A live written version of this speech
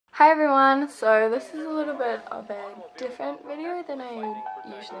Hi everyone, so this is a little bit of a different video than I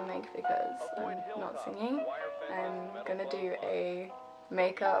usually make because I'm not singing. I'm gonna do a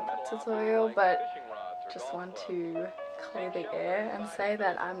makeup tutorial, but just want to clear the air and say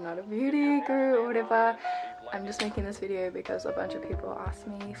that I'm not a beauty guru or whatever. I'm just making this video because a bunch of people asked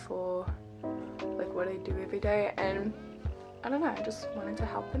me for like what I do every day, and I don't know, I just wanted to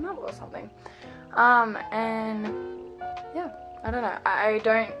help them out or something. And yeah, I don't know, I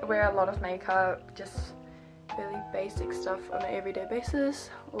don't wear a lot of makeup, just really basic stuff on an everyday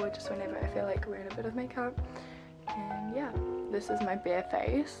basis, or just whenever I feel like wearing a bit of makeup. And yeah, this is my bare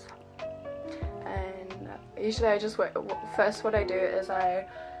face, and usually I just wear, first what I do is I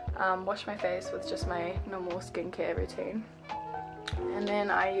wash my face with just my normal skincare routine, and then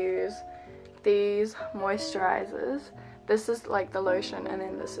I use these moisturizers. This is like the lotion, and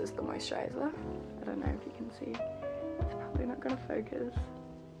then this is the moisturizer. I don't know if you can see. It's probably not gonna focus.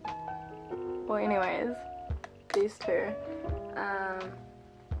 Well, anyways, these two.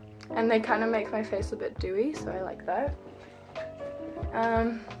 And they kind of make my face a bit dewy, so I like that.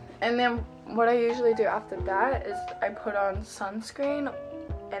 And then what I usually do after that is I put on sunscreen,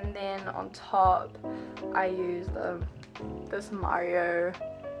 and then on top I use this Mario.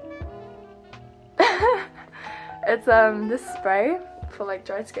 It's this spray for like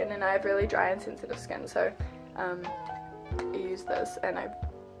dry skin, and I have really dry and sensitive skin, so I use this, and I,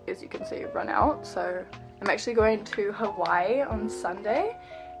 as you can see, run out. So I'm actually going to Hawaii on Sunday,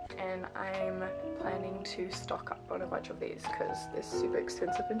 and I'm planning to stock up on a bunch of these because they're super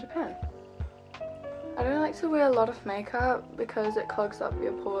expensive in Japan. I don't like to wear a lot of makeup because it clogs up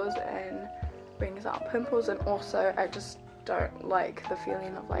your pores and brings out pimples, and also I just don't like the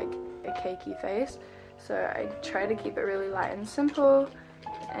feeling of like a cakey face. So I try to keep it really light and simple,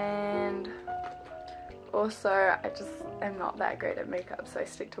 and also I just am not that great at makeup, so I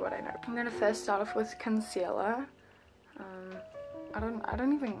stick to what I know. I'm gonna first start off with concealer. I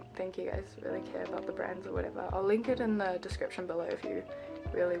don't even think you guys really care about the brands or whatever. I'll link it in the description below if you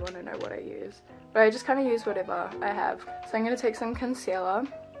really want to know what I use. But I just kind of use whatever I have. So I'm gonna take some concealer.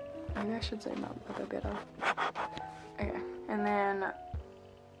 Maybe I should zoom up a bit better. Okay, and then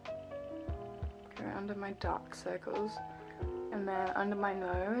go under my dark circles, and then under my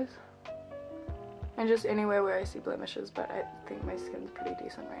nose, and just anywhere where I see blemishes, but I think my skin's pretty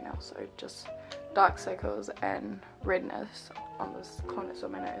decent right now, so just dark circles and redness on the corners of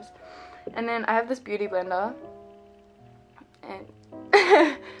my nose. And then I have this beauty blender, and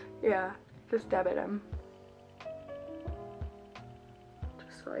yeah, just dab it in,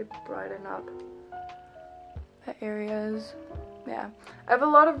 just so I brighten up the areas. Yeah, I have a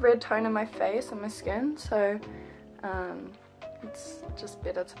lot of red tone in my face and my skin, so it's just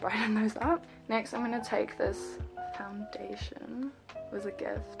better to brighten those up. Next, I'm going to take this foundation. It was a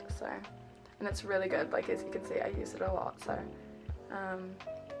gift, so, and it's really good. Like, as you can see, I use it a lot, so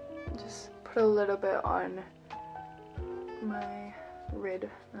just put a little bit on my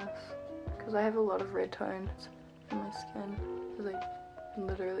redness, because I have a lot of red tones in my skin, as I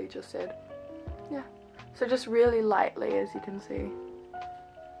literally just said. Yeah, so just really lightly, as you can see,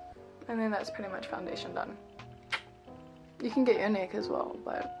 and then that's pretty much foundation done. You can get your neck as well,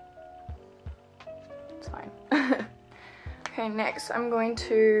 but it's fine. Okay, next I'm going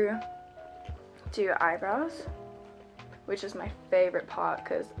to do your eyebrows, which is my favorite part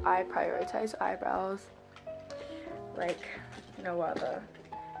because I prioritize eyebrows like no other.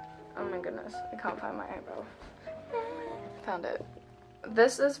 Oh my goodness, I can't find my eyebrow. Found it.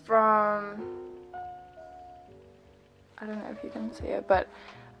 This is from, I don't know if you can see it, but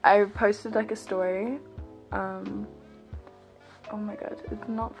I posted like a story. Oh my god, it's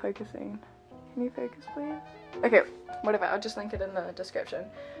not focusing. Can you focus, please? Okay, whatever, I'll just link it in the description.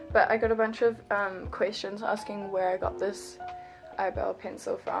 But I got a bunch of questions asking where I got this eyebrow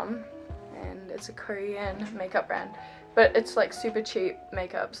pencil from, and it's a Korean makeup brand, but it's like super cheap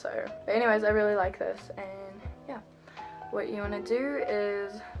makeup. So, but anyways, I really like this, and yeah, what you want to do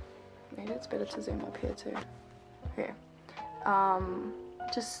is, maybe it's better to zoom up here too. Okay,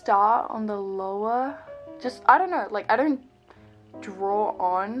 just start on the lower, just, I don't know, like I don't draw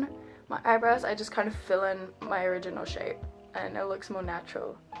on my eyebrows, I just kind of fill in my original shape, and it looks more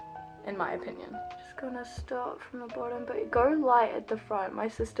natural in my opinion. Just gonna start from the bottom, but go light at the front. My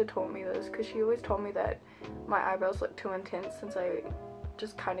sister taught me this because she always told me that my eyebrows look too intense since I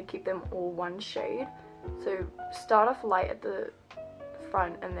just kind of keep them all one shade. So start off light at the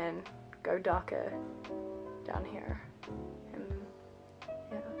front and then go darker down here, and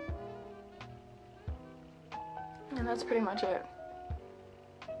yeah, and that's pretty much it.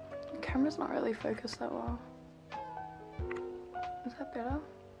 The camera's not really focused that well. Is that better?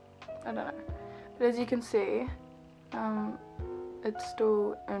 I don't know. But as you can see, it's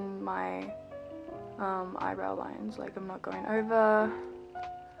still in my eyebrow lines. Like, I'm not going over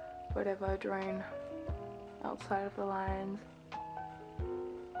whatever, drawing outside of the lines.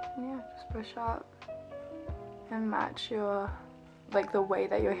 And yeah, just brush up and match your, like, the way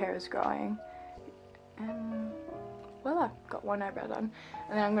that your hair is growing. And voila, got one eyebrow done.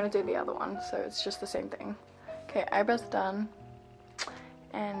 And then I'm going to do the other one, so it's just the same thing. Okay, eyebrows done.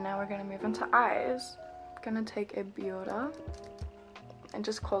 And now we're going to move on to eyes. I'm going to take a builder and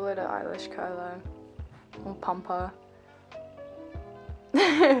just call it an eyelash curler or pumper.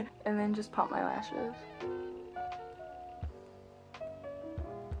 And then just pump my lashes.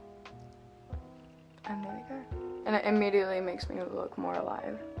 And there we go. And it immediately makes me look more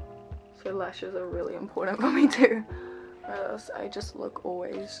alive. So lashes are really important for me too. Or else I just look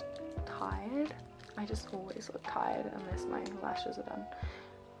always tired. I just always look tired unless my lashes are done.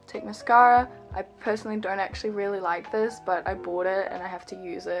 Take mascara. I personally don't actually really like this, but I bought it and I have to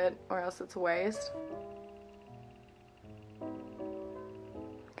use it or else it's a waste.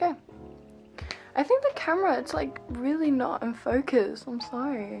 Okay. I think the camera, it's like really not in focus. I'm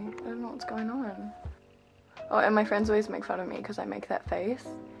sorry. I don't know what's going on. Oh, and my friends always make fun of me because I make that face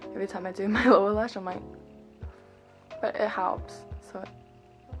every time I do my lower lash. I'm like, but it helps. So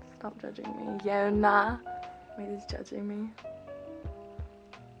stop judging me. Yeah, nah. Nobody's judging me.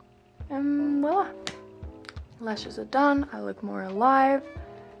 And voila. Lashes are done. I look more alive.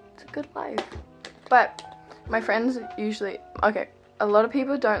 It's a good life. But my friends usually, okay, a lot of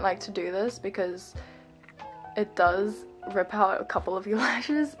people don't like to do this because it does rip out a couple of your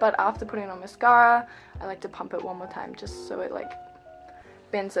lashes, but after putting on mascara, I like to pump it one more time just so it like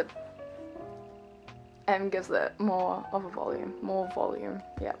bends it and gives it more of a volume,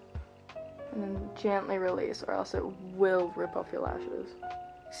 yeah. And then gently release or else it will rip off your lashes.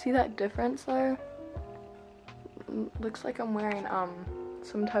 See that difference though? Looks like I'm wearing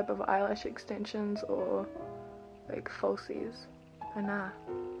some type of eyelash extensions or like falsies, but nah.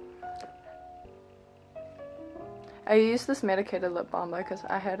 I used this medicated lip balm though because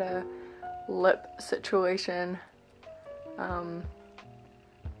I had a lip situation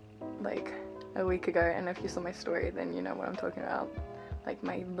like a week ago, and if you saw my story then you know what I'm talking about. Like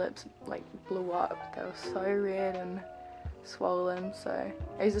my lips like blew up, they were so red and swollen, so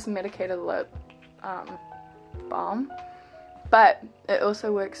I used this medicated lip balm, but it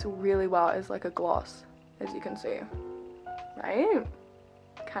also works really well as like a gloss, as you can see, right?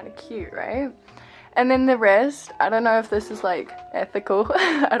 Kind of cute, right? And then the rest, I don't know if this is like ethical.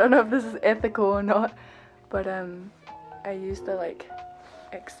 I don't know if this is ethical or not, but I used the like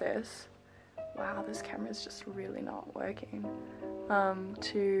excess, wow, this camera is just really not working,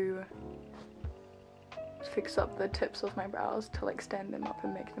 to fix up the tips of my brows, to like stand them up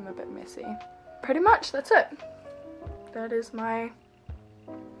and make them a bit messy. Pretty much that's it. That is my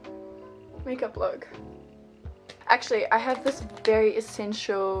makeup look. Actually, I have this very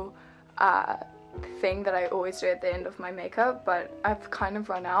essential thing that I always do at the end of my makeup, but I've kind of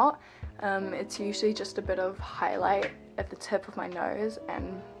run out. It's usually just a bit of highlight at the tip of my nose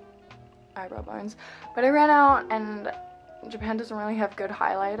and eyebrow bones, but I ran out and Japan doesn't really have good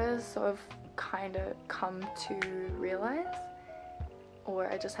highlighters, so I've kind of come to realize, or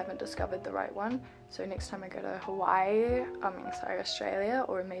I just haven't discovered the right one. So next time I go to Australia,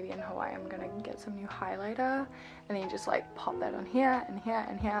 or maybe in Hawaii, I'm gonna get some new highlighter, and then you just like pop that on here and here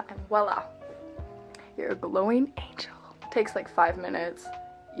and here, and voila, you're a glowing angel. Takes like 5 minutes,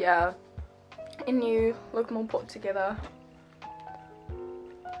 yeah, and you look more put together,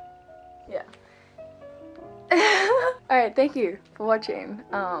 yeah. Alright, thank you for watching.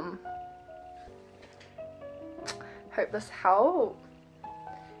 Hope this helped.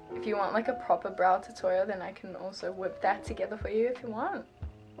 If you want like a proper brow tutorial, then I can also whip that together for you if you want.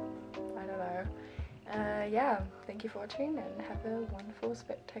 I don't know. Yeah, thank you for watching and have a wonderful,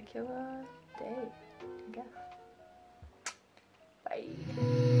 spectacular day, I guess.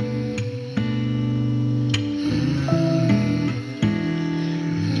 Bye.